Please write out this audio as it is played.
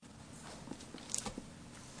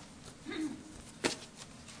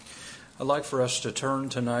I'd like for us to turn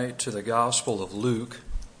tonight to the Gospel of Luke,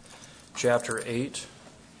 chapter 8.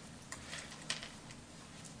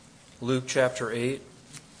 Luke chapter 8.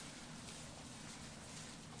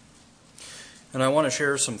 And I want to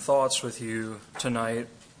share some thoughts with you tonight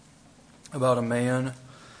about a man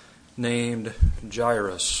named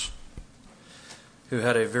Jairus, who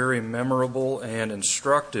had a very memorable and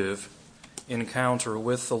instructive encounter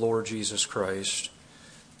with the Lord Jesus Christ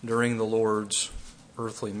during the Lord's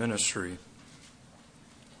earthly ministry.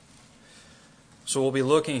 So we'll be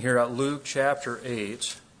looking here at Luke chapter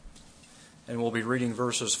 8, and we'll be reading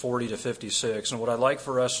verses 40 to 56. And what I'd like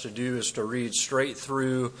for us to do is to read straight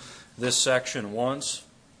through this section once,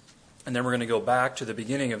 and then we're going to go back to the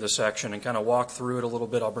beginning of the section and kind of walk through it a little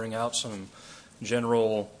bit. I'll bring out some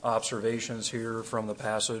general observations here from the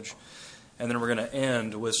passage, and then we're going to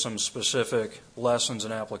end with some specific lessons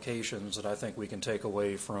and applications that I think we can take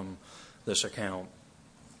away from this account.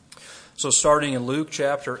 So starting in Luke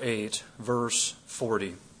chapter 8, verse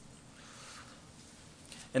 40.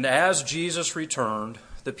 And as Jesus returned,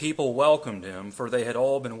 the people welcomed him, for they had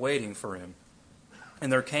all been waiting for him.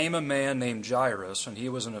 And there came a man named Jairus, and he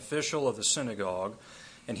was an official of the synagogue,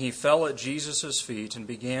 and he fell at Jesus' feet and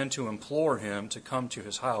began to implore him to come to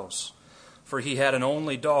his house. For he had an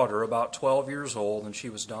only daughter, about 12 years old, and she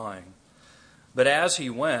was dying. But as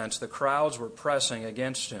he went, the crowds were pressing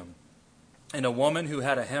against him. And a woman who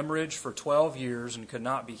had a hemorrhage for 12 years and could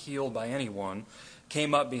not be healed by anyone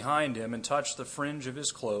came up behind him and touched the fringe of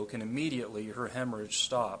his cloak, and immediately her hemorrhage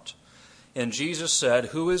stopped. And Jesus said,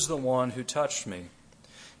 "Who is the one who touched me?"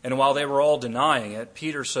 And while they were all denying it,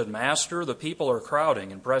 Peter said, "Master, the people are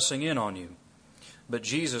crowding and pressing in on you." But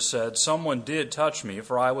Jesus said, "Someone did touch me,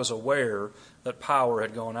 for I was aware that power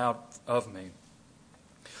had gone out of me."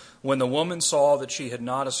 When the woman saw that she had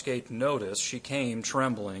not escaped notice, she came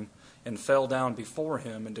trembling and fell down before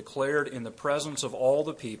him and declared in the presence of all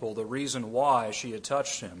the people the reason why she had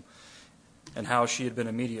touched him and how she had been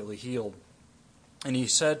immediately healed. And he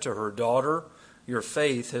said to her, "Daughter, your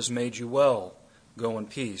faith has made you well. Go in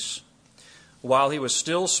peace." While he was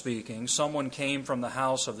still speaking, someone came from the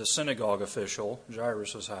house of the synagogue official,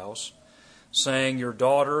 Jairus' house, saying, "Your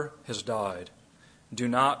daughter has died. Do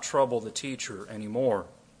not trouble the teacher anymore."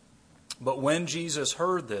 But when Jesus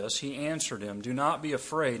heard this, he answered him, "Do not be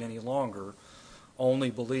afraid any longer,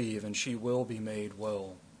 only believe, and she will be made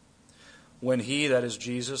well." When he, that is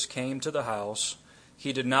Jesus, came to the house,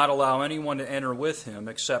 he did not allow anyone to enter with him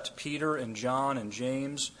except Peter and John and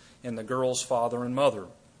James and the girl's father and mother.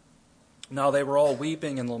 Now they were all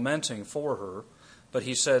weeping and lamenting for her, but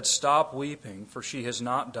he said, "Stop weeping, for she has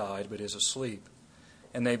not died, but is asleep."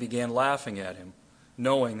 And they began laughing at him,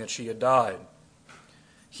 knowing that she had died.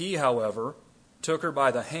 He, however, took her by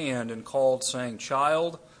the hand and called, saying,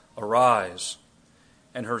 "Child, arise."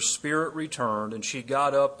 And her spirit returned, and she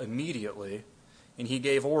got up immediately, and he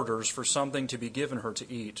gave orders for something to be given her to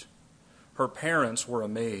eat. Her parents were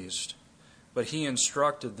amazed, but he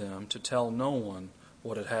instructed them to tell no one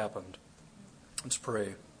what had happened. Let's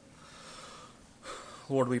pray.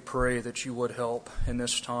 Lord, we pray that you would help in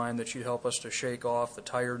this time, that you help us to shake off the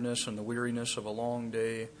tiredness and the weariness of a long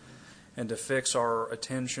day, and to fix our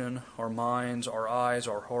attention, our minds, our eyes,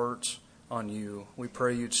 our hearts on you. We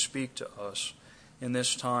pray you'd speak to us in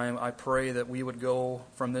this time. I pray that we would go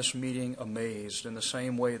from this meeting amazed in the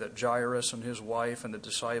same way that Jairus and his wife and the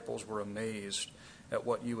disciples were amazed at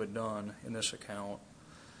what you had done in this account.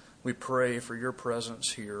 We pray for your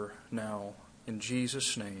presence here now. In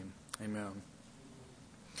Jesus' name, amen.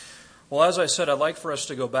 Well, as I said, I'd like for us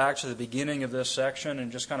to go back to the beginning of this section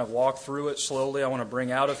and just kind of walk through it slowly. I want to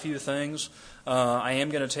bring out a few things. I am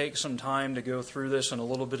going to take some time to go through this in a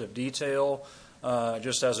little bit of detail,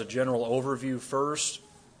 just as a general overview first.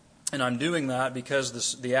 And I'm doing that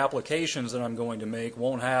because the applications that I'm going to make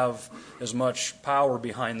won't have as much power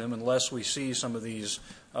behind them unless we see some of these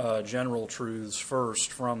general truths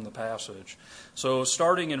first from the passage. So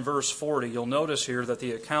starting in verse 40, you'll notice here that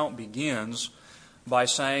the account begins by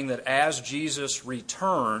saying that as Jesus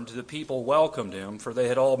returned, the people welcomed him, for they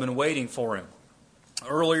had all been waiting for him.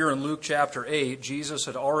 Earlier in Luke chapter 8, Jesus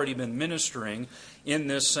had already been ministering in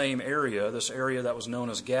this same area, this area that was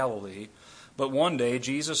known as Galilee. But one day,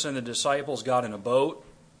 Jesus and the disciples got in a boat,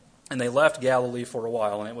 and they left Galilee for a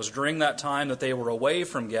while. And it was during that time that they were away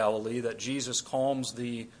from Galilee that Jesus calms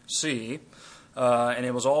the sea. And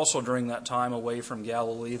it was also during that time away from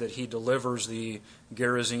Galilee that he delivers the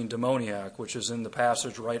Gerasene demoniac, which is in the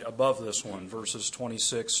passage right above this one, verses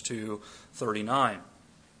 26 to 39.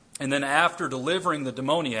 And then after delivering the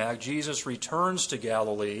demoniac, Jesus returns to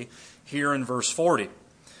Galilee here in verse 40.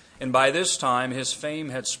 And by this time, his fame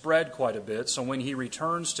had spread quite a bit, so when he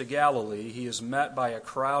returns to Galilee, he is met by a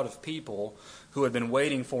crowd of people who had been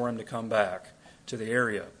waiting for him to come back to the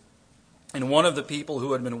area. And one of the people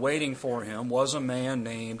who had been waiting for him was a man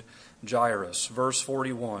named Jairus. Verse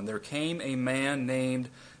 41, there came a man named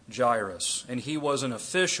Jairus, and he was an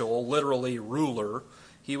official, literally ruler.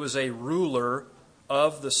 He was a ruler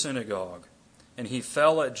of the synagogue. And he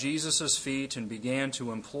fell at Jesus' feet and began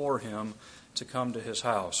to implore him to come to his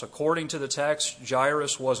house. According to the text,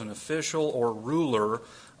 Jairus was an official or ruler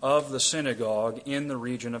of the synagogue in the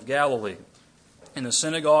region of Galilee. And the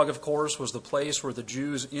synagogue, of course, was the place where the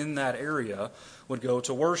Jews in that area would go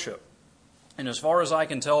to worship. And as far as I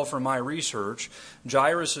can tell from my research,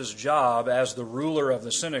 Jairus' job as the ruler of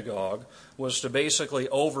the synagogue was to basically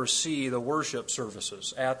oversee the worship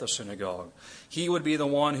services at the synagogue. He would be the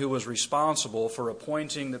one who was responsible for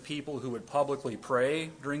appointing the people who would publicly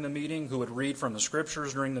pray during the meeting, who would read from the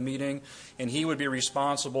scriptures during the meeting, and he would be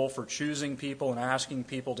responsible for choosing people and asking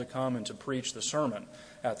people to come and to preach the sermon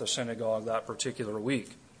at the synagogue that particular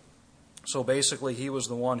week. So basically, he was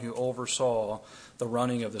the one who oversaw the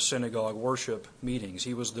running of the synagogue worship meetings.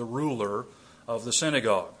 He was the ruler of the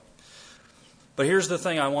synagogue. But here's the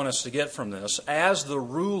thing I want us to get from this. As the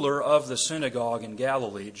ruler of the synagogue in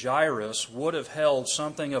Galilee, Jairus would have held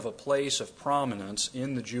something of a place of prominence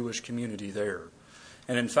in the Jewish community there.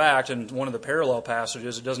 And in fact, in one of the parallel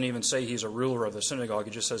passages, it doesn't even say he's a ruler of the synagogue.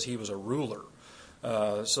 It just says he was a ruler.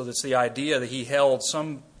 So that's the idea that he held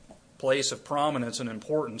some place of prominence and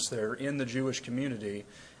importance there in the Jewish community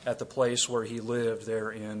at the place where he lived there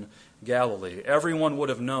in Galilee. Everyone would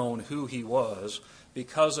have known who he was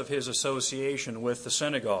because of his association with the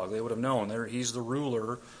synagogue. They would have known there he's the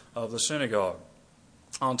ruler of the synagogue.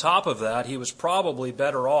 On top of that, he was probably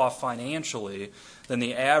better off financially than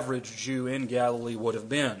the average Jew in Galilee would have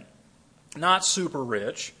been. Not super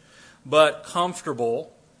rich, but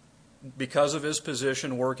comfortable because of his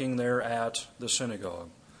position working there at the synagogue.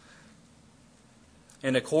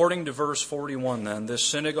 And according to verse 41 then, this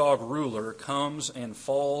synagogue ruler comes and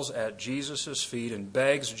falls at Jesus' feet and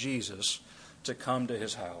begs Jesus to come to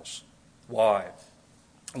his house. Why?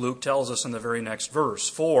 Luke tells us in the very next verse,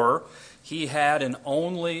 for he had an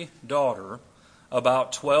only daughter,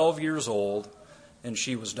 about 12 years old, and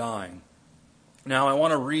she was dying. Now I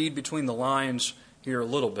want to read between the lines here a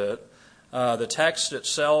little bit. The text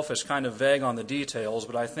itself is kind of vague on the details,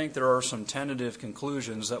 but I think there are some tentative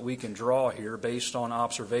conclusions that we can draw here based on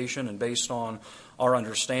observation and based on our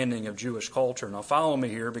understanding of Jewish culture. Now follow me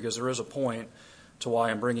here because there is a point to why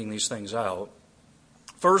I'm bringing these things out.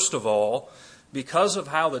 First of all, because of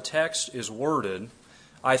how the text is worded,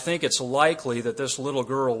 I think it's likely that this little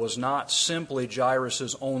girl was not simply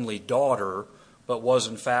Jairus' only daughter, but was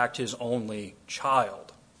in fact his only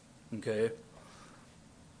child. Okay?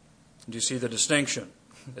 Do you see the distinction?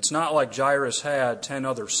 It's not like Jairus had 10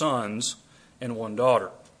 other sons and one daughter.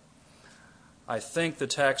 I think the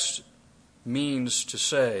text means to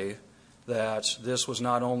say that this was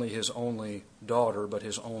not only his only daughter, but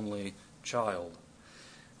his only child.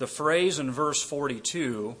 The phrase in verse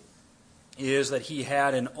 42 is that he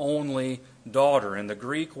had an only daughter. And the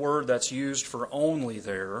Greek word that's used for only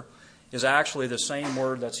there is actually the same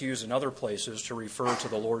word that's used in other places to refer to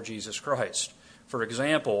the Lord Jesus Christ. For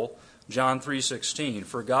example, John 3:16,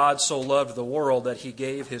 for God so loved the world that he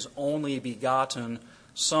gave his only begotten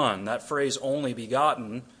Son. That phrase only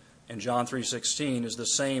begotten in John 3:16 is the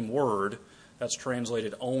same word that's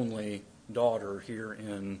translated only daughter here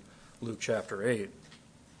in Luke chapter 8.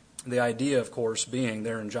 The idea, of course, being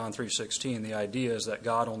there in John 3:16, the idea is that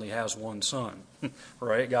God only has one son,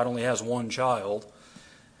 right? God only has one child.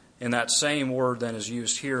 And that same word then is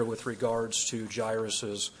used here with regards to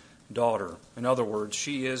Jairus' daughter. In other words,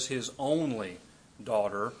 she is his only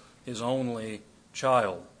daughter, his only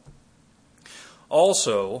child.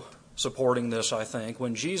 Also, supporting this, I think,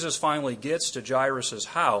 when Jesus finally gets to Jairus'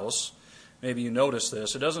 house, maybe you notice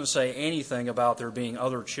this, it doesn't say anything about there being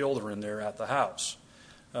other children there at the house.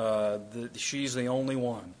 She's the only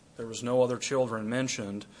one. There was no other children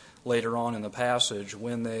mentioned later on in the passage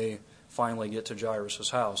when they finally get to Jairus'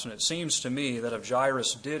 house. And it seems to me that if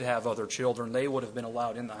Jairus did have other children, they would have been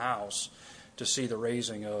allowed in the house to see the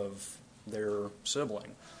raising of their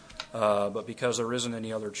sibling. But because there isn't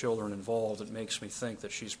any other children involved, it makes me think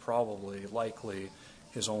that she's probably, likely,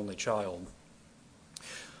 his only child.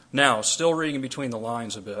 Now, still reading between the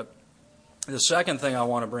lines a bit, the second thing I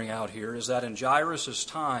want to bring out here is that in Jairus'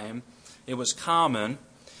 time, it was common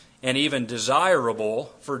and even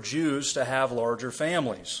desirable for Jews to have larger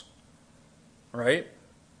families. Right?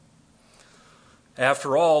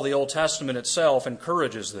 After all, the Old Testament itself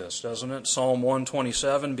encourages this, doesn't it? Psalm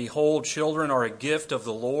 127, "Behold, children are a gift of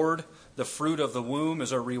the Lord. The fruit of the womb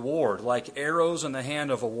is a reward. Like arrows in the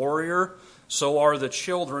hand of a warrior, so are the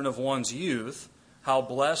children of one's youth. How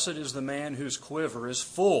blessed is the man whose quiver is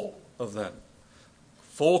full of them."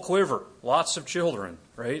 Full quiver, lots of children,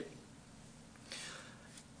 right?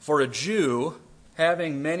 For a Jew,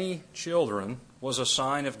 having many children was a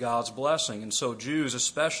sign of God's blessing. And so Jews,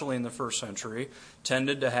 especially in the first century,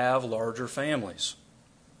 tended to have larger families.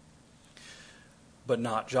 But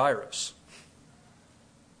not Jairus.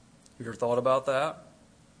 You ever thought about that?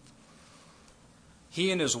 He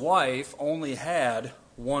and his wife only had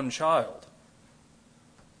one child.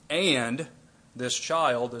 And this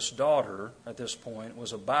child, this daughter, at this point,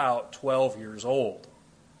 was about 12 years old.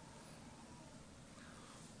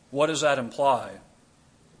 What does that imply?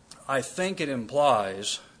 I think it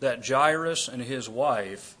implies that Jairus and his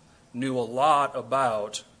wife knew a lot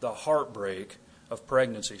about the heartbreak of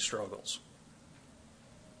pregnancy struggles.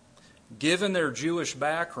 Given their Jewish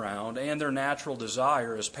background and their natural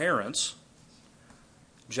desire as parents,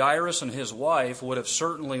 Jairus and his wife would have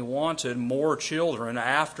certainly wanted more children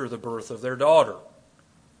after the birth of their daughter.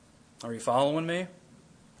 Are you following me?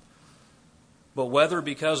 But whether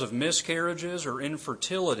because of miscarriages or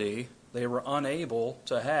infertility, they were unable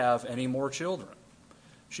to have any more children.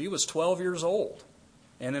 She was 12 years old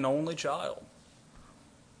and an only child.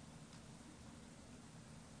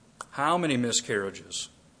 How many miscarriages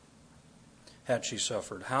had she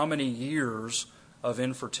suffered? How many years of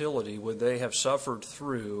infertility would they have suffered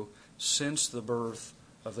through since the birth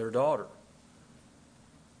of their daughter?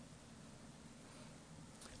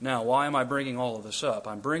 Now, why am I bringing all of this up?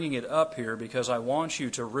 I'm bringing it up here because I want you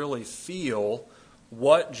to really feel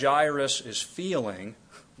what Jairus is feeling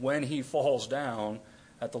when he falls down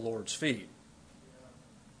at the Lord's feet.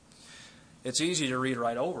 It's easy to read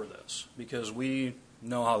right over this because we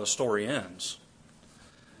know how the story ends.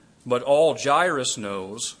 But all Jairus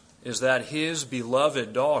knows is that his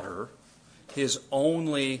beloved daughter, his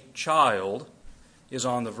only child, is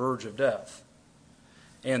on the verge of death.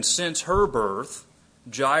 And since her birth,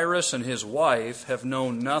 Jairus and his wife have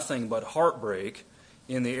known nothing but heartbreak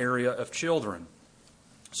in the area of children.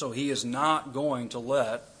 So he is not going to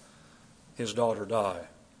let his daughter die.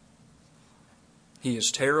 He is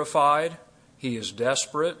terrified, he is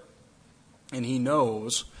desperate, and he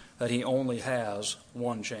knows that he only has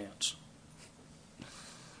one chance.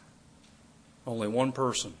 Only one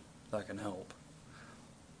person that can help.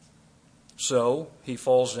 So he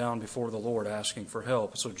falls down before the Lord asking for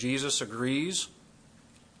help. So Jesus agrees.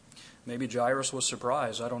 Maybe Jairus was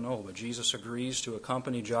surprised, I don't know, but Jesus agrees to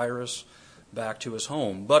accompany Jairus back to his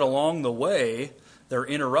home. But along the way, they're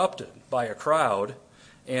interrupted by a crowd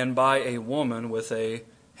and by a woman with a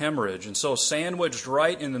hemorrhage. And so sandwiched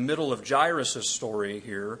right in the middle of Jairus' story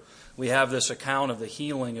here, we have this account of the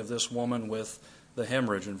healing of this woman with the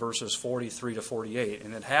hemorrhage in verses 43 to 48.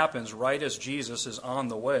 And it happens right as Jesus is on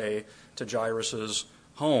the way to Jairus'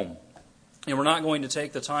 home. And we're not going to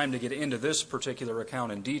take the time to get into this particular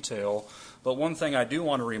account in detail, but one thing I do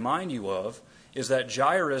want to remind you of is that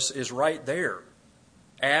Jairus is right there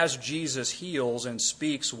as Jesus heals and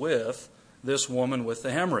speaks with this woman with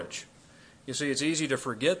the hemorrhage. You see, it's easy to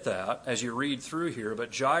forget that as you read through here,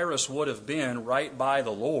 but Jairus would have been right by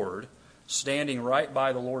the Lord, standing right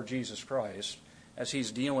by the Lord Jesus Christ, as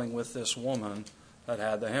he's dealing with this woman that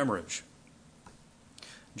had the hemorrhage.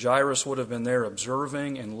 Jairus would have been there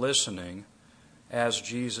observing and listening as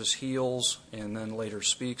Jesus heals and then later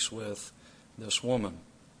speaks with this woman.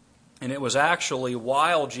 And it was actually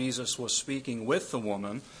while Jesus was speaking with the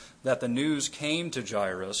woman that the news came to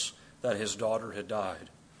Jairus that his daughter had died.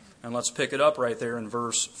 And let's pick it up right there in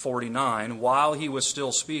verse 49. While he was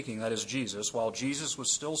still speaking, that is Jesus, while Jesus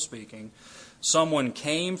was still speaking, someone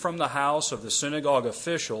came from the house of the synagogue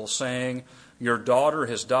official saying, "Your daughter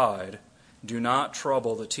has died. Do not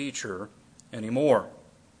trouble the teacher anymore."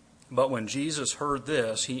 But when Jesus heard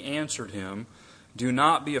this, he answered him, "Do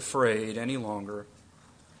not be afraid any longer.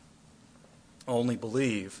 Only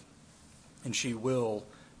believe, and she will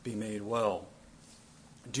be made well."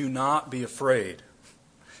 Do not be afraid.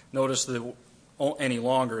 Notice that any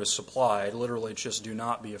longer is supplied. Literally, it's just do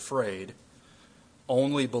not be afraid.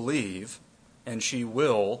 Only believe, and she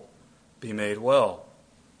will be made well.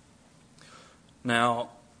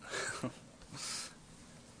 Now,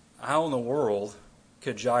 how in the world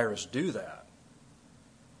could Jairus do that?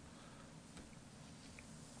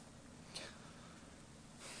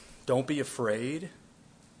 Don't be afraid.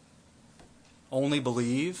 Only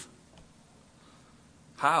believe.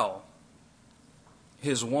 How?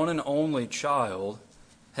 His one and only child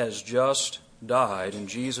has just died, and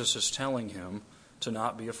Jesus is telling him to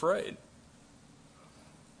not be afraid.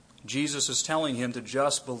 Jesus is telling him to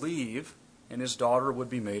just believe and his daughter would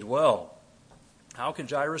be made well. How could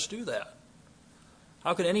Jairus do that?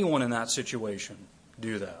 How could anyone in that situation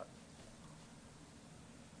do that?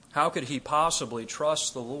 How could he possibly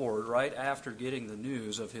trust the Lord right after getting the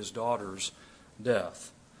news of his daughter's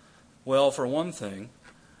death? Well, for one thing,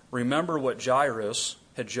 remember what Jairus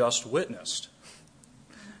had just witnessed.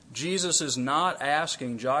 Jesus is not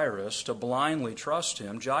asking Jairus to blindly trust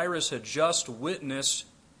him. Jairus had just witnessed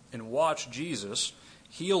and watched Jesus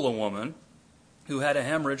heal a woman who had a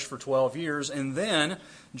hemorrhage for 12 years, and then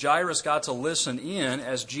Jairus got to listen in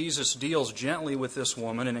as Jesus deals gently with this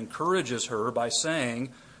woman and encourages her by saying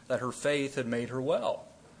that her faith had made her well.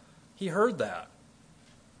 He heard that.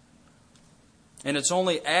 And it's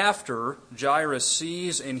only after Jairus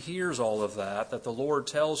sees and hears all of that that the Lord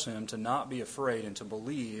tells him to not be afraid and to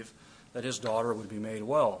believe that his daughter would be made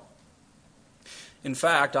well. In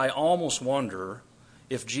fact, I almost wonder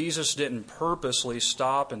if Jesus didn't purposely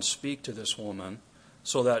stop and speak to this woman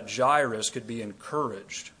so that Jairus could be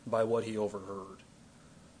encouraged by what he overheard.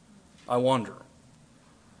 I wonder.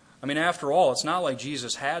 I mean, after all, it's not like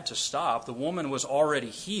Jesus had to stop. The woman was already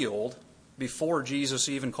healed before Jesus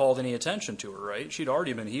even called any attention to her, right? She'd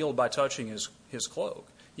already been healed by touching his cloak.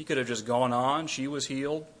 He could have just gone on. She was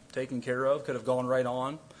healed, taken care of, could have gone right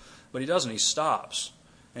on. But he doesn't. He stops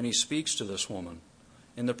and he speaks to this woman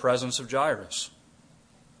in the presence of Jairus.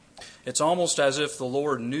 It's almost as if the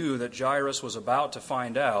Lord knew that Jairus was about to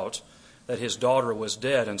find out that his daughter was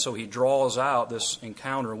dead, and so he draws out this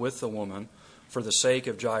encounter with the woman for the sake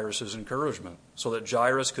of Jairus' encouragement, so that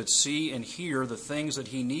Jairus could see and hear the things that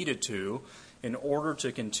he needed to in order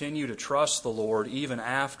to continue to trust the Lord even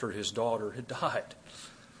after his daughter had died.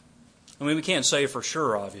 I mean, we can't say for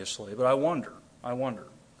sure, obviously, but I wonder.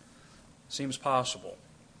 Seems possible.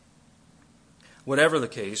 Whatever the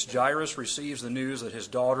case, Jairus receives the news that his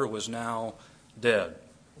daughter was now dead.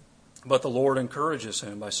 But the Lord encourages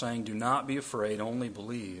him by saying, "Do not be afraid, only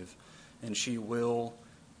believe, and she will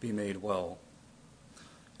be made well."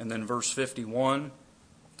 And then verse 51,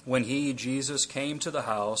 when he, Jesus, came to the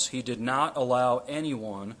house, he did not allow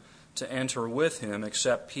anyone to enter with him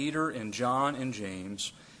except Peter and John and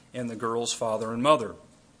James and the girl's father and mother.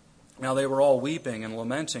 Now they were all weeping and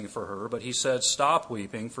lamenting for her, but he said, "Stop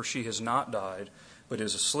weeping, for she has not died, but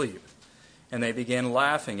is asleep." And they began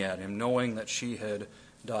laughing at him, knowing that she had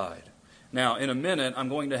died. Now, in a minute, I'm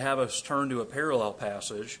going to have us turn to a parallel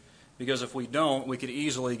passage, because if we don't, we could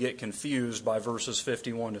easily get confused by verses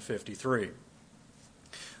 51 to 53.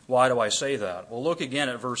 Why do I say that? Well, look again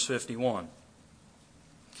at verse 51.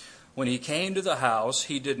 When he came to the house,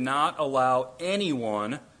 he did not allow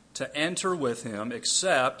anyone to enter with him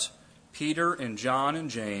except Peter and John and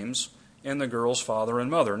James and the girl's father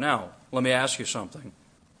and mother. Now, let me ask you something.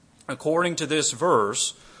 According to this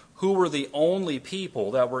verse, who were the only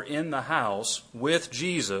people that were in the house with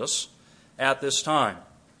Jesus at this time?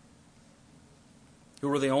 Who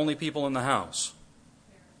were the only people in the house?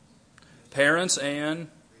 Parents and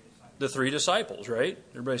the 3 disciples, right?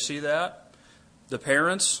 Everybody see that? The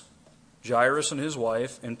parents, Jairus and his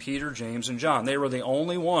wife, and Peter, James, and John. They were the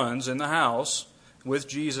only ones in the house with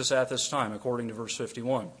Jesus at this time, according to verse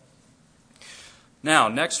 51. Now,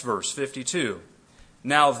 next verse, 52.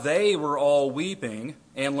 Now they were all weeping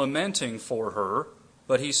and lamenting for her,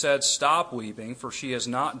 but he said, "Stop weeping, for she has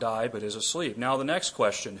not died, but is asleep." Now the next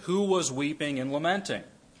question, who was weeping and lamenting?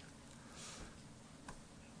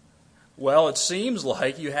 Well, it seems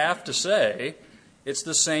like you have to say it's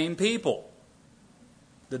the same people,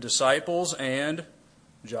 the disciples and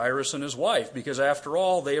Jairus and his wife, because after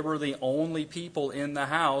all, they were the only people in the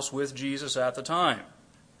house with Jesus at the time.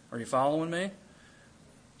 Are you following me?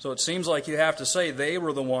 So it seems like you have to say they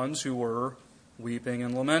were the ones who were weeping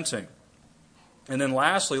and lamenting. And then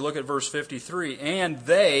lastly, look at verse 53. And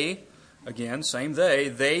they, again, same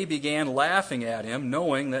they began laughing at him,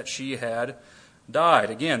 knowing that she had died.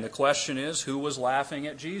 Again, the question is, who was laughing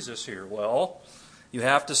at Jesus here? Well, you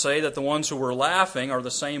have to say that the ones who were laughing are the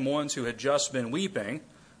same ones who had just been weeping,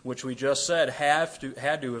 which we just said had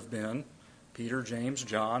to have been Peter, James,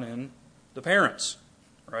 John, and the parents,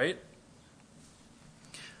 right?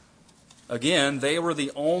 Again, they were the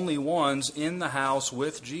only ones in the house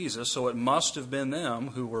with Jesus, so it must have been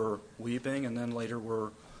them who were weeping and then later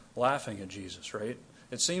were laughing at Jesus, right?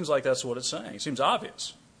 It seems like that's what it's saying. It seems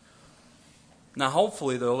obvious. Now,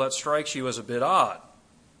 hopefully, though, that strikes you as a bit odd.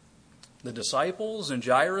 The disciples and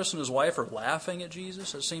Jairus and his wife are laughing at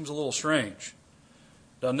Jesus? It seems a little strange,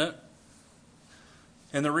 doesn't it?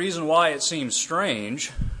 And the reason why it seems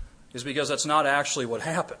strange is because that's not actually what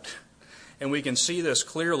happened. And we can see this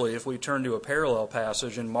clearly if we turn to a parallel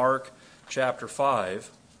passage in Mark chapter 5.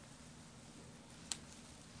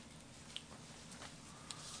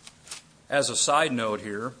 As a side note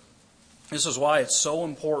here, this is why it's so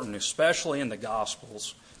important, especially in the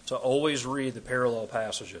Gospels, to always read the parallel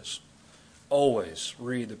passages. Always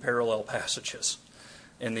read the parallel passages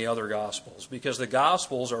in the other Gospels. Because the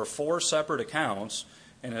Gospels are 4 separate accounts,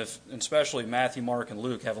 and especially Matthew, Mark, and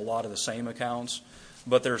Luke have a lot of the same accounts.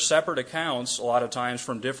 But they're separate accounts a lot of times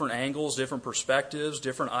from different angles, different perspectives,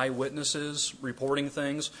 different eyewitnesses reporting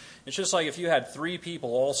things. It's just like if you had 3 people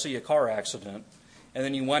all see a car accident, and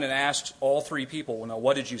then you went and asked all 3 people, well, now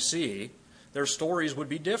what did you see? Their stories would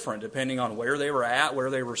be different depending on where they were at, where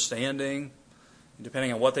they were standing,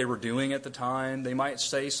 depending on what they were doing at the time. They might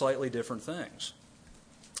say slightly different things.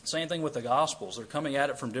 Same thing with the Gospels. They're coming at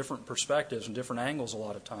it from different perspectives and different angles a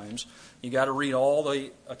lot of times. You got to read all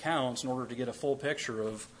the accounts in order to get a full picture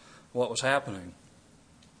of what was happening.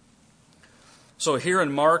 So here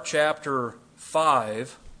in Mark chapter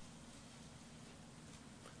 5,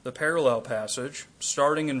 the parallel passage,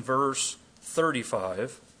 starting in verse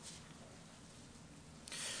 35.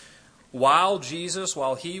 While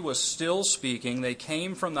he was still speaking, they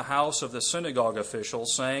came from the house of the synagogue official,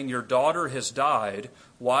 saying, "Your daughter has died.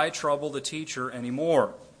 Why trouble the teacher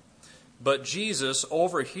anymore?" But Jesus,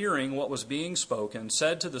 overhearing what was being spoken,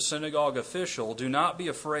 said to the synagogue official, "Do not be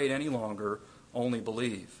afraid any longer, only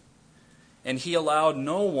believe." And he allowed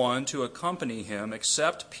no one to accompany him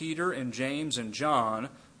except Peter and James and John,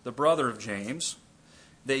 the brother of James.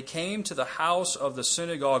 They came to the house of the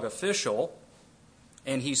synagogue official,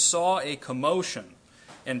 and he saw a commotion,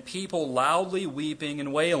 and people loudly weeping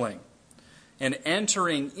and wailing. And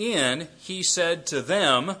entering in, he said to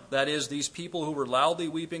them, that is, these people who were loudly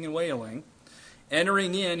weeping and wailing,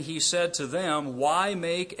 entering in, he said to them, "Why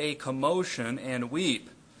make a commotion and weep?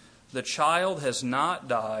 The child has not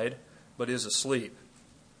died, but is asleep."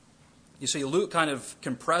 You see, Luke kind of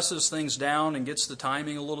compresses things down and gets the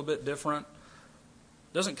timing a little bit different.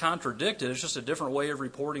 Doesn't contradict it, it's just a different way of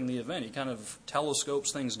reporting the event. He kind of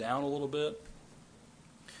telescopes things down a little bit.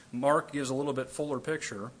 Mark gives a little bit fuller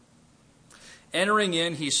picture. Entering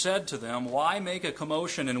in, he said to them, "Why make a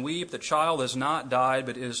commotion and weep? The child has not died,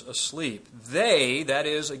 but is asleep." They, that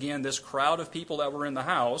is, again, this crowd of people that were in the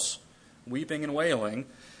house, weeping and wailing,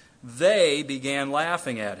 they began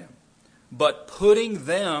laughing at him. But putting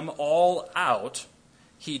them all out,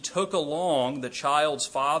 he took along the child's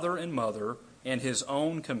father and mother and his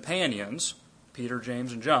own companions, Peter,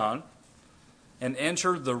 James, and John, and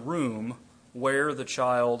entered the room where the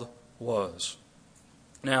child was.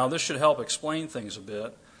 Now, this should help explain things a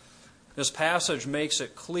bit. This passage makes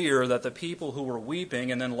it clear that the people who were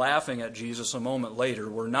weeping and then laughing at Jesus a moment later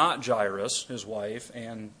were not Jairus, his wife,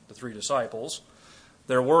 and the 3 disciples.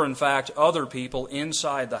 There were, in fact, other people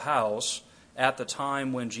inside the house at the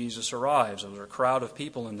time when Jesus arrives. There was a crowd of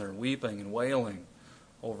people in there weeping and wailing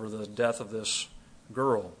over the death of this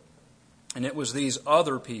girl. And it was these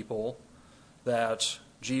other people that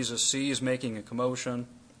Jesus sees making a commotion.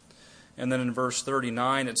 And then in verse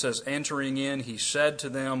 39 it says, "Entering in, he said to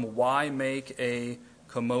them, 'Why make a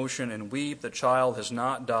commotion and weep? The child has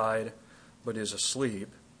not died, but is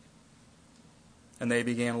asleep.' And they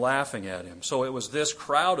began laughing at him." So it was this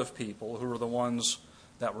crowd of people who were the ones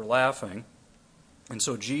that were laughing. And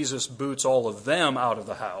so Jesus boots all of them out of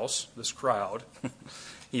the house, this crowd.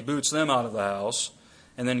 He boots them out of the house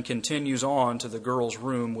and then continues on to the girl's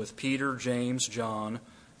room with Peter, James, John,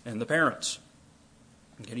 and the parents.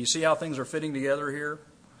 Can you see how things are fitting together here?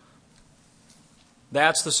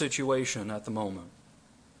 That's the situation at the moment.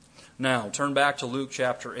 Now, turn back to Luke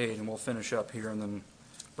chapter 8, and we'll finish up here and then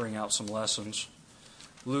bring out some lessons.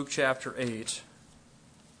 Luke chapter 8.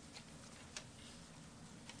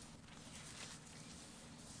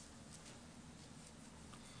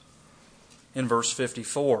 In verse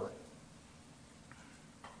 54.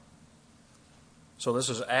 So this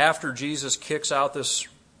is after Jesus kicks out this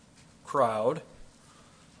crowd.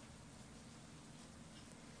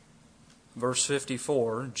 Verse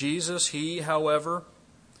 54, Jesus, he, however,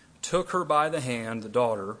 took her by the hand, the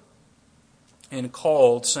daughter, and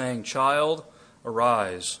called, saying, "Child,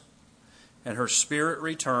 arise." And her spirit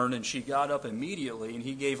returned, and she got up immediately, and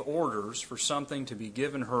he gave orders for something to be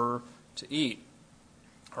given her to eat.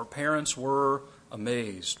 Her parents were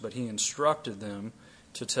amazed, but he instructed them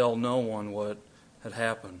to tell no one what had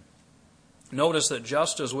happened. Notice that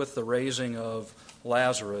just as with the raising of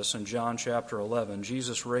Lazarus in John chapter 11,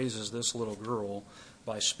 Jesus raises this little girl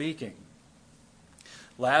by speaking.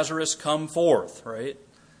 Lazarus, come forth, right?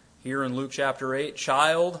 Here in Luke chapter 8,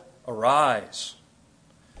 child, arise.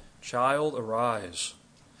 Child, arise.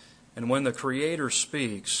 And when the Creator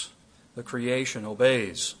speaks, the creation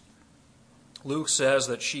obeys. Luke says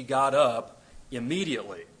that she got up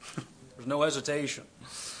immediately. There's no hesitation.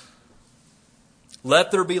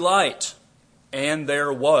 Let there be light, and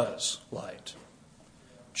there was light.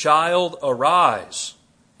 Child, arise,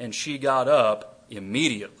 and she got up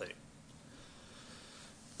immediately.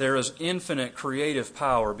 There is infinite creative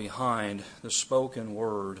power behind the spoken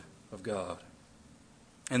word of God.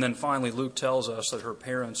 And then finally, Luke tells us that her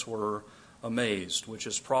parents were amazed, which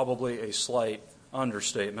is probably a slight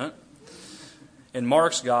understatement. In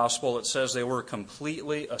Mark's gospel, it says they were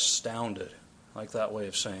completely astounded. I like that way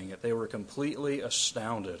of saying it. They were completely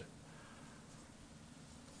astounded.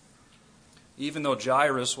 Even though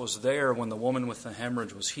Jairus was there when the woman with the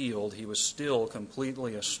hemorrhage was healed, he was still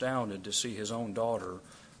completely astounded to see his own daughter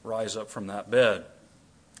rise up from that bed.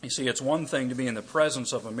 You see, it's one thing to be in the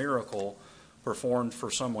presence of a miracle performed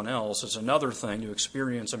for someone else. It's another thing to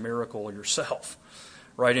experience a miracle yourself,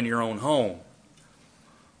 right in your own home.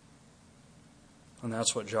 And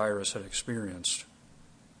that's what Jairus had experienced.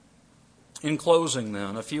 In closing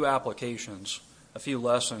then, a few applications, a few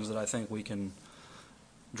lessons that I think we can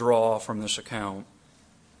draw from this account.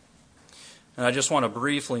 And I just want to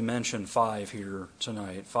briefly mention 5 here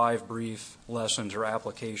tonight. 5 brief lessons or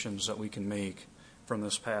applications that we can make from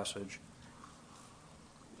this passage.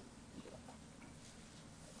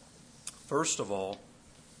 First of all,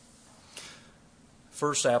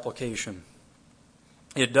 first application.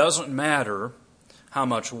 It doesn't matter how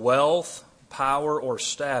much wealth, power, or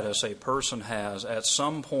status a person has. At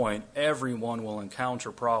some point, everyone will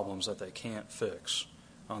encounter problems that they can't fix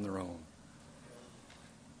on their own.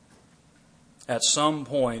 At some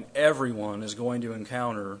point, everyone is going to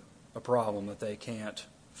encounter a problem that they can't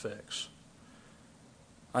fix.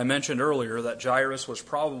 I mentioned earlier that Jairus was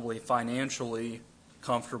probably financially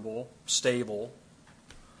comfortable, stable,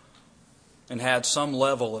 and had some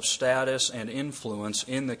level of status and influence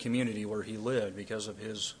in the community where he lived because of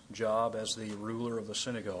his job as the ruler of the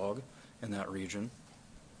synagogue in that region.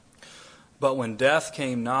 But when death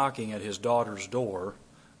came knocking at his daughter's door,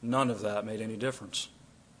 none of that made any difference.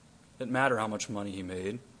 It didn't matter how much money he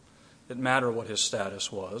made. It didn't matter what his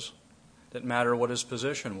status was. It didn't matter what his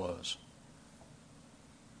position was.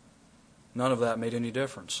 None of that made any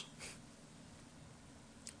difference.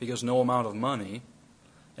 Because no amount of money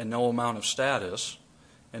and no amount of status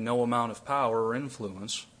and no amount of power or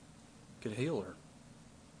influence could heal her.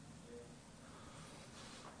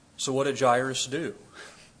 So what did Jairus do?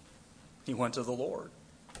 He went to the Lord.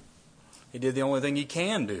 He did the only thing he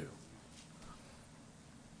can do.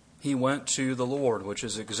 He went to the Lord, which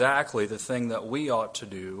is exactly the thing that we ought to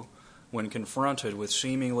do when confronted with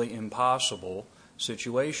seemingly impossible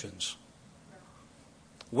situations.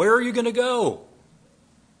 Where are you going to go?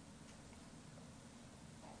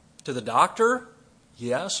 To the doctor?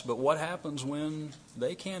 Yes, but what happens when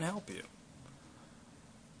they can't help you?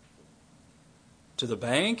 To the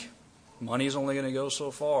bank? Money's only going to go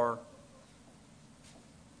so far.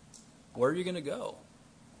 Where are you going to go?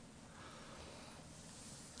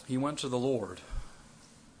 He went to the Lord.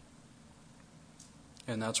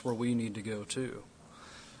 And that's where we need to go too.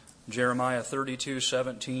 Jeremiah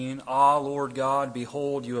 32:17, Ah, Lord God,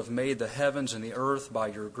 behold, you have made the heavens and the earth by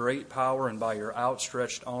your great power and by your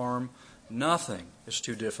outstretched arm. Nothing is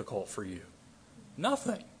too difficult for you.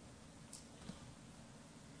 Nothing.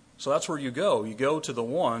 So that's where you go. You go to the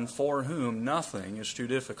one for whom nothing is too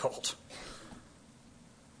difficult.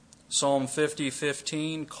 Psalm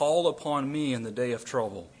 50:15, Call upon me in the day of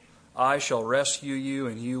trouble. I shall rescue you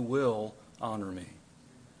and you will honor me.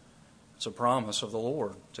 It's a promise of the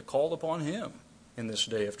Lord to call upon Him in this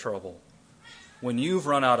day of trouble. When you've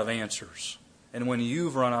run out of answers and when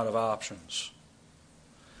you've run out of options,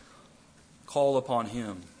 call upon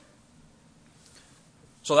Him.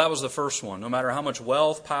 So that was the first one. No matter how much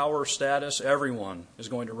wealth, power, status, everyone is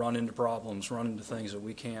going to run into problems, run into things that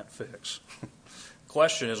we can't fix.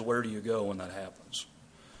 Question is, where do you go when that happens?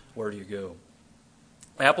 Where do you go?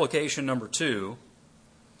 Application number 2,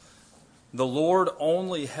 the Lord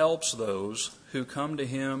only helps those who come to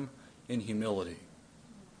Him in humility.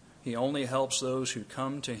 He only helps those who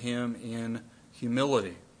come to Him in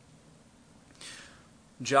humility.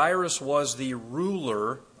 Jairus was the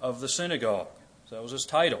ruler of the synagogue. That was his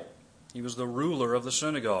title. He was the ruler of the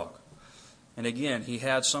synagogue. And again, he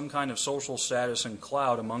had some kind of social status and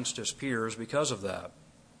clout amongst his peers because of that.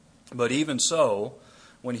 But even so,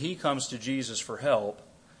 when he comes to Jesus for help,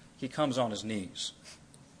 he comes on his knees.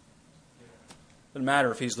 Doesn't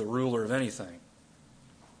matter if he's the ruler of anything.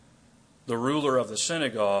 The ruler of the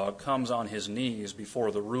synagogue comes on his knees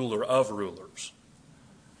before the ruler of rulers.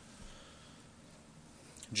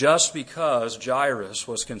 Just because Jairus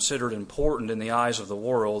was considered important in the eyes of the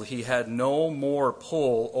world, he had no more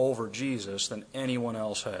pull over Jesus than anyone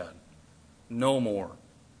else had. No more.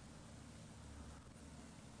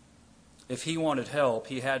 If he wanted help,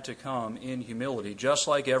 he had to come in humility, just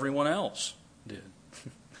like everyone else did.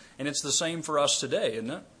 And it's the same for us today,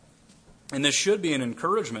 isn't it? And this should be an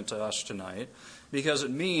encouragement to us tonight, because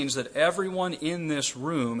it means that everyone in this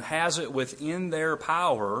room has it within their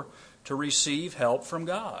power to receive help from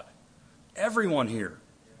God. Everyone here.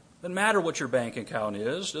 Doesn't matter what your bank account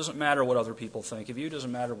is. Doesn't matter what other people think of you.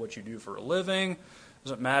 Doesn't matter what you do for a living.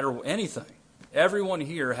 Doesn't matter anything. Everyone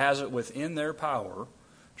here has it within their power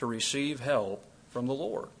to receive help from the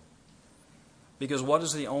Lord. Because what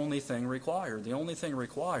is the only thing required? The only thing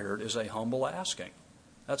required is a humble asking.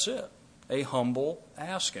 That's it. A humble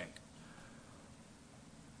asking.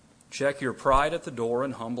 Check your pride at the door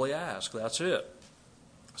and humbly ask. That's it.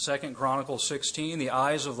 2 Chronicles 16, the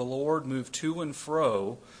eyes of the Lord move to and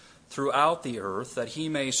fro throughout the earth, that he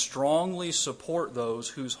may strongly support those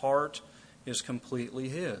whose heart is completely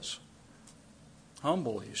his.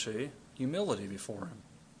 Humble, you see, humility before him.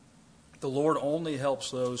 The Lord only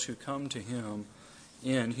helps those who come to him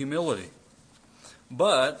in humility.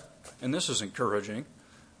 But, and this is encouraging,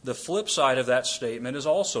 the flip side of that statement is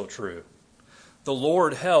also true. The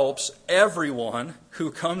Lord helps everyone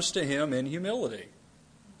who comes to him in humility.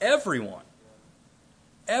 Everyone.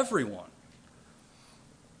 Everyone.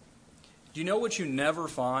 Do you know what you never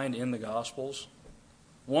find in the Gospels?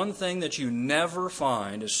 One thing that you never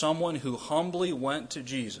find is someone who humbly went to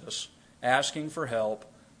Jesus asking for help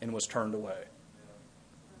and was turned away.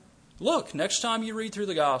 Look, next time you read through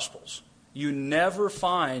the Gospels, you never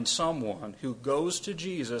find someone who goes to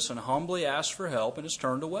Jesus and humbly asks for help and is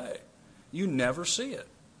turned away. You never see it.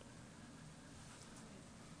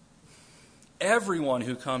 Everyone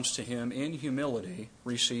who comes to him in humility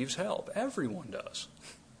receives help. Everyone does.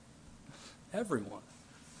 Everyone.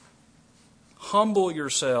 Humble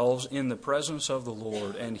yourselves in the presence of the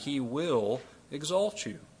Lord, and he will exalt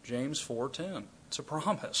you. James 4:10. It's a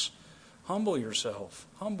promise. Humble yourself.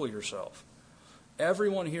 Humble yourself.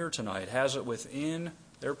 Everyone here tonight has it within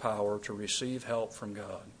their power to receive help from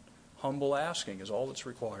God. Humble asking is all that's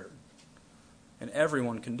required. And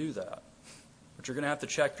everyone can do that. But you're going to have to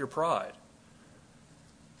check your pride.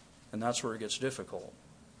 And that's where it gets difficult.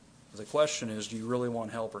 The question is, do you really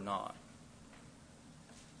want help or not?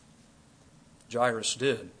 Jairus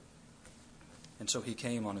did. And so he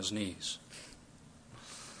came on his knees.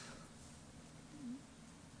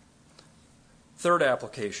 Third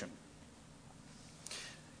application.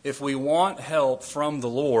 If we want help from the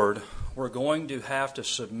Lord, we're going to have to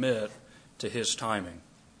submit to his timing.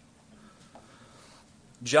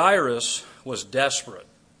 Jairus was desperate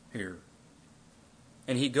here.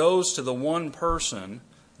 And he goes to the one person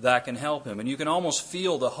that can help him. And you can almost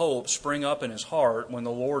feel the hope spring up in his heart when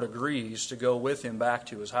the Lord agrees to go with him back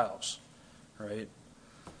to his house. Right?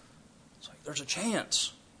 It's like, there's a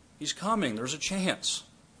chance. He's coming. There's a chance.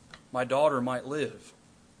 My daughter might live.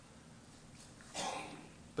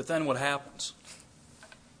 But then what happens?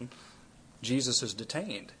 Jesus is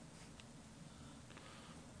detained.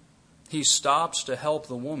 He stops to help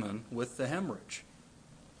the woman with the hemorrhage.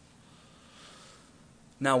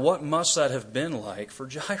 Now, what must that have been like for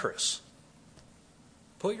Jairus?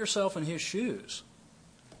 Put yourself in his shoes.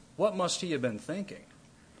 What must he have been thinking?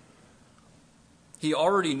 He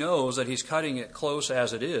already knows that he's cutting it close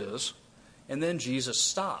as it is, and then Jesus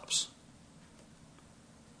stops.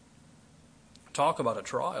 Talk about a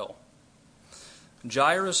trial.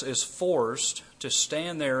 Jairus is forced to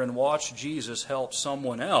stand there and watch Jesus help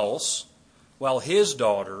someone else while his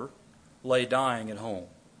daughter lay dying at home.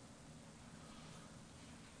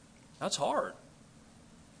 That's hard,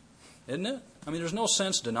 isn't it? I mean, there's no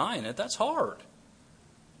sense denying it. That's hard.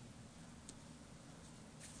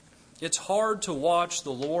 It's hard to watch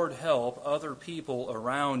the Lord help other people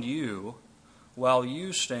around you while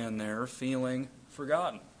you stand there feeling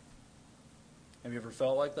forgotten. Have you ever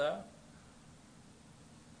felt like that?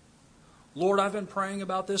 Lord, I've been praying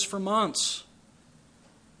about this for months,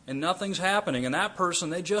 and nothing's happening. And that person,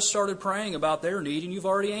 they just started praying about their need, and you've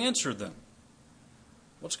already answered them.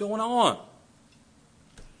 What's going on?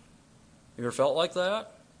 You ever felt like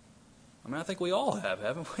that? I mean, I think we all have,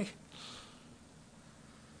 haven't we?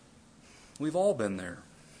 We've all been there.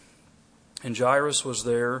 And Jairus was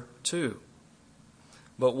there too.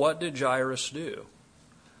 But what did Jairus do?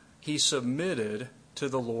 He submitted to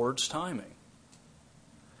the Lord's timing.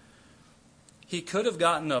 He could have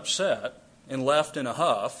gotten upset and left in a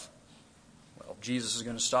huff. Well, Jesus is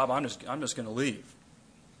going to stop. I'm just going to leave.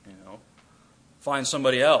 Find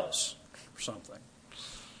somebody else or something.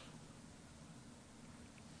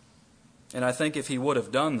 And I think if he would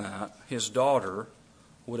have done that, his daughter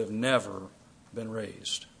would have never been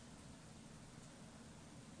raised.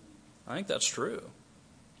 I think that's true.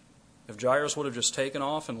 If Jairus would have just taken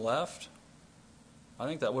off and left, I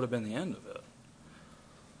think that would have been the end of it.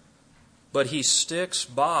 But he sticks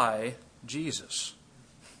by Jesus,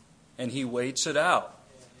 and he waits it out.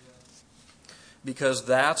 Because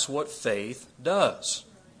that's what faith does.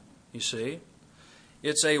 You see?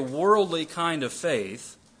 It's a worldly kind of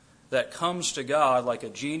faith that comes to God like a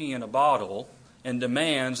genie in a bottle and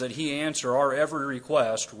demands that He answer our every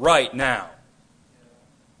request right now.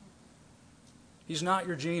 He's not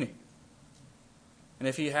your genie. And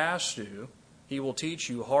if He has to, He will teach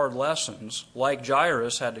you hard lessons like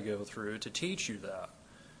Jairus had to go through to teach you that.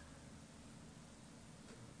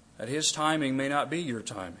 That His timing may not be your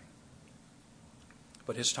timing,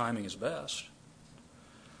 but His timing is best.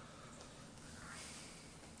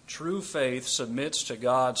 True faith submits to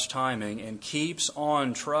God's timing and keeps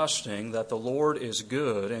on trusting that the Lord is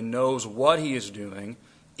good and knows what He is doing,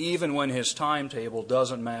 even when His timetable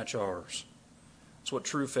doesn't match ours. That's what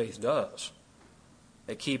true faith does.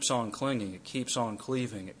 It keeps on clinging, it keeps on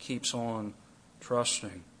cleaving, it keeps on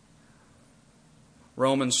trusting.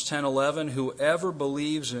 Romans 10:11, whoever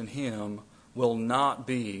believes in Him will not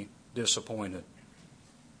be disappointed.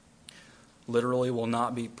 Literally will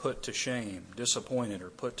not be put to shame, disappointed or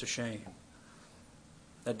put to shame.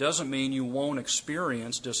 That doesn't mean you won't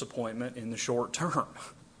experience disappointment in the short term.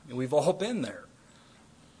 We've all been there.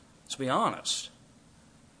 Let's be honest.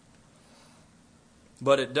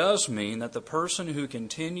 But it does mean that the person who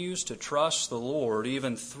continues to trust the Lord,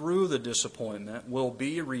 even through the disappointment, will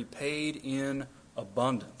be repaid in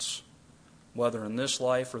abundance, whether in this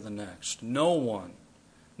life or the next. No one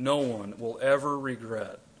will ever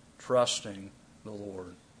regret trusting the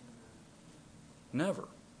Lord. Never.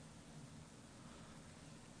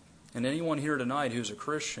 And anyone here tonight who's a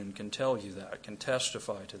Christian can tell you that, can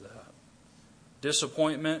testify to that.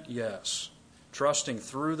 Disappointment, yes. Trusting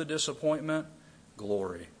through the disappointment,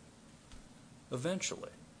 glory.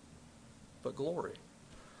 Eventually. But glory.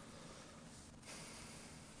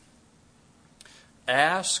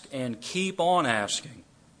 Ask and keep on asking,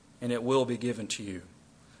 and it will be given to you.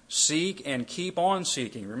 Seek and keep on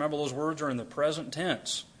seeking. Remember, those words are in the present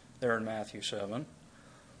tense there in Matthew 7.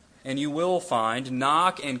 And you will find.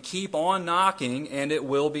 Knock and keep on knocking, and it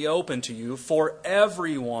will be open to you. For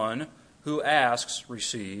everyone who asks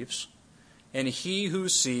receives, and he who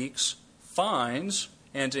seeks finds,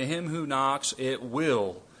 and to him who knocks it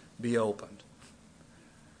will be opened.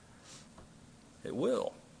 It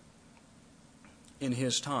will. In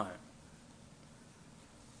His time.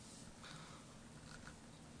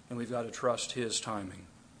 And we've got to trust His timing.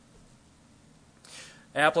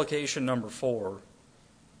 Application number 4.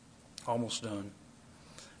 Almost done.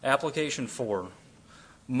 Application 4.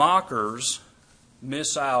 Mockers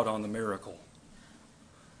miss out on the miracle.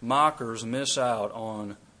 Mockers miss out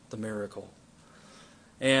on the miracle.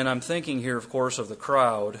 And I'm thinking here, of course, of the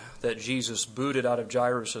crowd that Jesus booted out of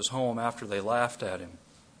Jairus' home after they laughed at Him.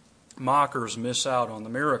 Mockers miss out on the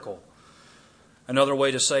miracle. Another way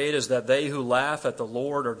to say it is that they who laugh at the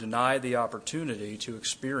Lord are denied the opportunity to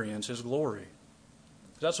experience His glory.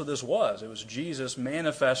 That's what this was. It was Jesus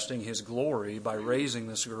manifesting His glory by raising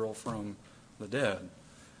this girl from the dead.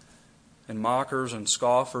 And mockers and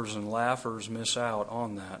scoffers and laughers miss out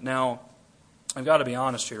on that. Now, I've got to be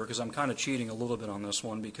honest here because I'm kind of cheating a little bit on this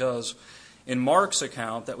one, because in Mark's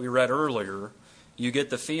account that we read earlier, you get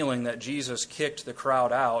the feeling that Jesus kicked the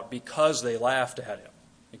crowd out because they laughed at Him.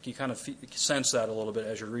 You kind of sense that a little bit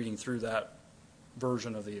as you're reading through that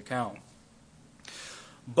version of the account.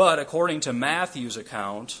 But according to Matthew's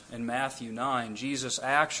account, in Matthew 9, Jesus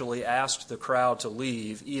actually asked the crowd to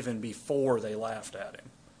leave even before they laughed at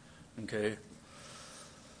Him. Okay?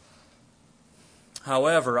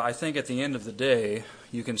 However, I think at the end of the day,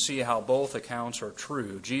 you can see how both accounts are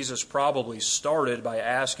true. Jesus probably started by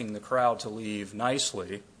asking the crowd to leave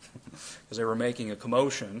nicely, because they were making a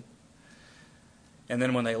commotion. And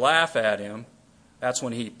then when they laugh at Him, that's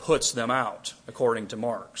when He puts them out, according to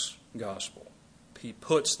Mark's gospel. He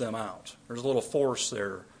puts them out. There's a little force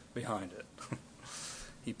there behind it.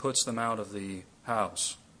 He puts them out of the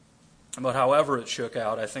house. But however it shook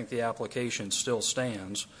out, I think the application still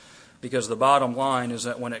stands, because the bottom line is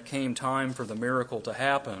that when it came time for the miracle to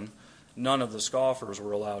happen, none of the scoffers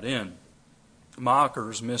were allowed in.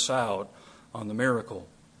 Mockers miss out on the miracle.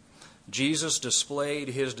 Jesus displayed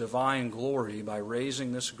His divine glory by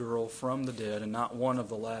raising this girl from the dead, and not one of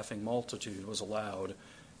the laughing multitude was allowed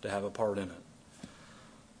to have a part in it.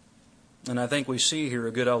 And I think we see here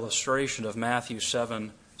a good illustration of Matthew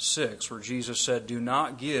 7, 6, where Jesus said, "Do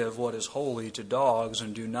not give what is holy to dogs,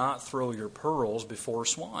 and do not throw your pearls before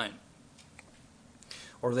swine,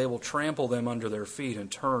 or they will trample them under their feet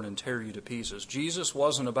and turn and tear you to pieces." Jesus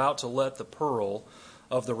wasn't about to let the pearl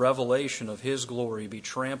of the revelation of His glory be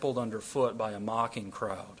trampled underfoot by a mocking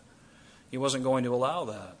crowd. He wasn't going to allow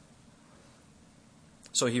that.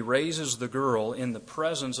 So He raises the girl in the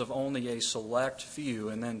presence of only a select few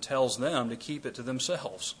and then tells them to keep it to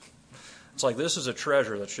themselves. It's like, this is a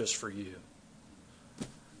treasure that's just for you.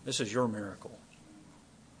 This is your miracle.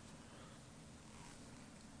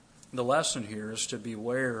 The lesson here is to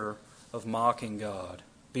beware of mocking God.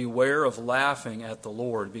 Beware of laughing at the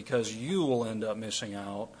Lord, because you will end up missing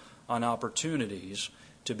out on opportunities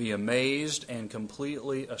to be amazed and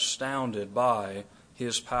completely astounded by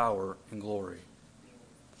His power and glory.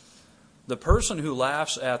 The person who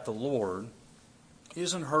laughs at the Lord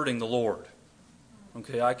isn't hurting the Lord.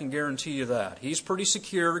 Okay, I can guarantee you that. He's a pretty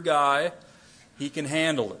secure guy. He can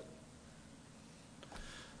handle it.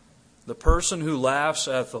 The person who laughs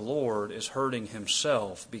at the Lord is hurting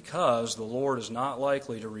himself, because the Lord is not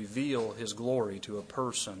likely to reveal His glory to a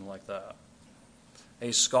person like that.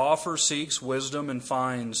 A scoffer seeks wisdom and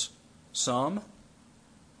finds some?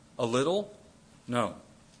 A little? No.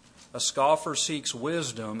 A scoffer seeks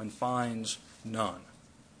wisdom and finds none.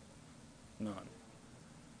 None.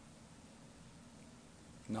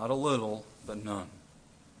 Not a little, but none.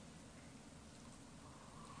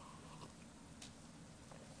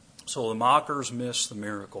 So the mockers miss the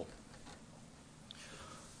miracle.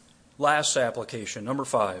 Last application, number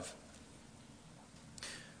 5.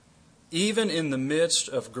 Even in the midst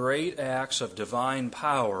of great acts of divine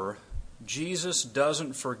power, Jesus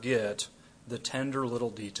doesn't forget the tender little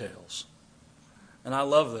details. And I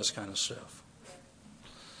love this kind of stuff.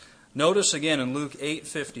 Notice again in Luke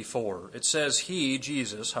 8:54, it says He,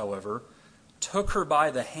 Jesus, however, took her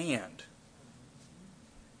by the hand.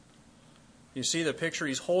 You see the picture?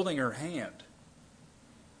 He's holding her hand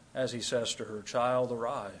as He says to her, "Child,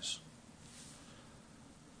 arise."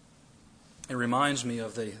 It reminds me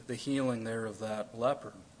of the healing there of that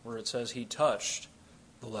leper, where it says He touched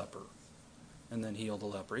the leper and then healed the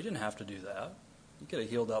leper. He didn't have to do that. He could have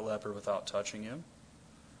healed that leper without touching him.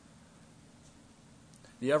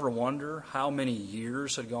 Do you ever wonder how many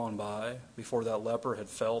years had gone by before that leper had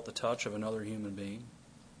felt the touch of another human being?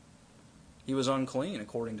 He was unclean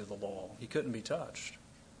according to the law. He couldn't be touched.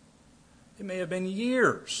 It may have been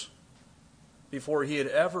years before he had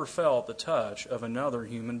ever felt the touch of another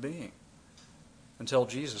human being, until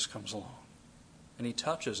Jesus comes along and He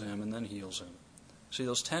touches him and then heals him. See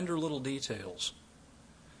those tender little details.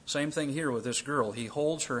 Same thing here with this girl. He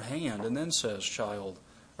holds her hand and then says, "Child,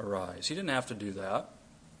 arise." He didn't have to do that.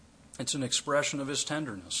 It's an expression of His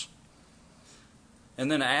tenderness. And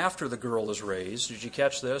then after the girl is raised, did you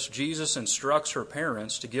catch this? Jesus instructs her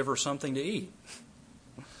parents to give her something to eat.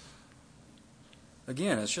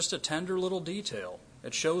 Again, it's just a tender little detail.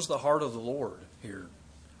 It shows the heart of the Lord here.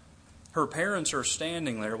 Her parents are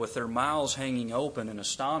standing there with their mouths hanging open in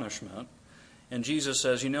astonishment. And Jesus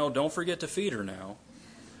says, don't forget to feed her now.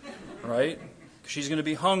 Right? She's going to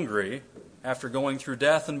be hungry after going through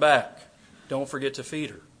death and back. Don't forget to feed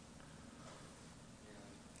her.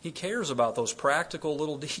 He cares about those practical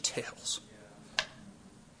little details.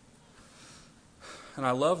 And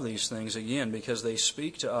I love these things, again, because they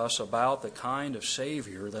speak to us about the kind of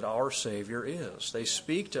Savior that our Savior is. They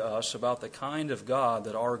speak to us about the kind of God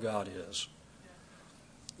that our God is.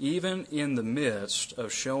 Even in the midst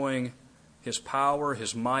of showing His power,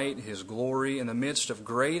 His might, His glory, in the midst of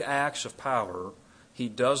great acts of power, He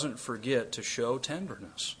doesn't forget to show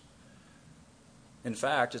tenderness. In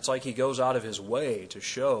fact, it's like He goes out of His way to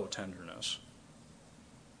show tenderness.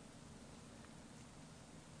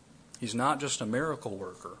 He's not just a miracle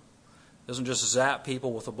worker. He doesn't just zap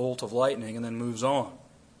people with a bolt of lightning and then moves on.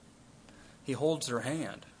 He holds their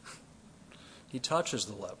hand. He touches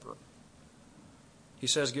the leper. He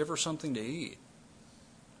says, "Give her something to eat."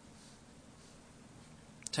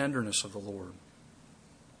 Tenderness of the Lord.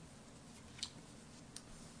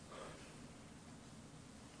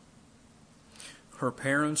 Her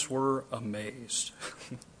parents were amazed.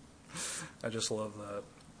 I just love that.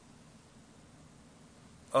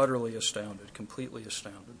 Utterly astounded, completely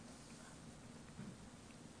astounded.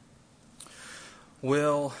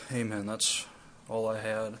 Well, amen. That's all I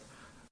had.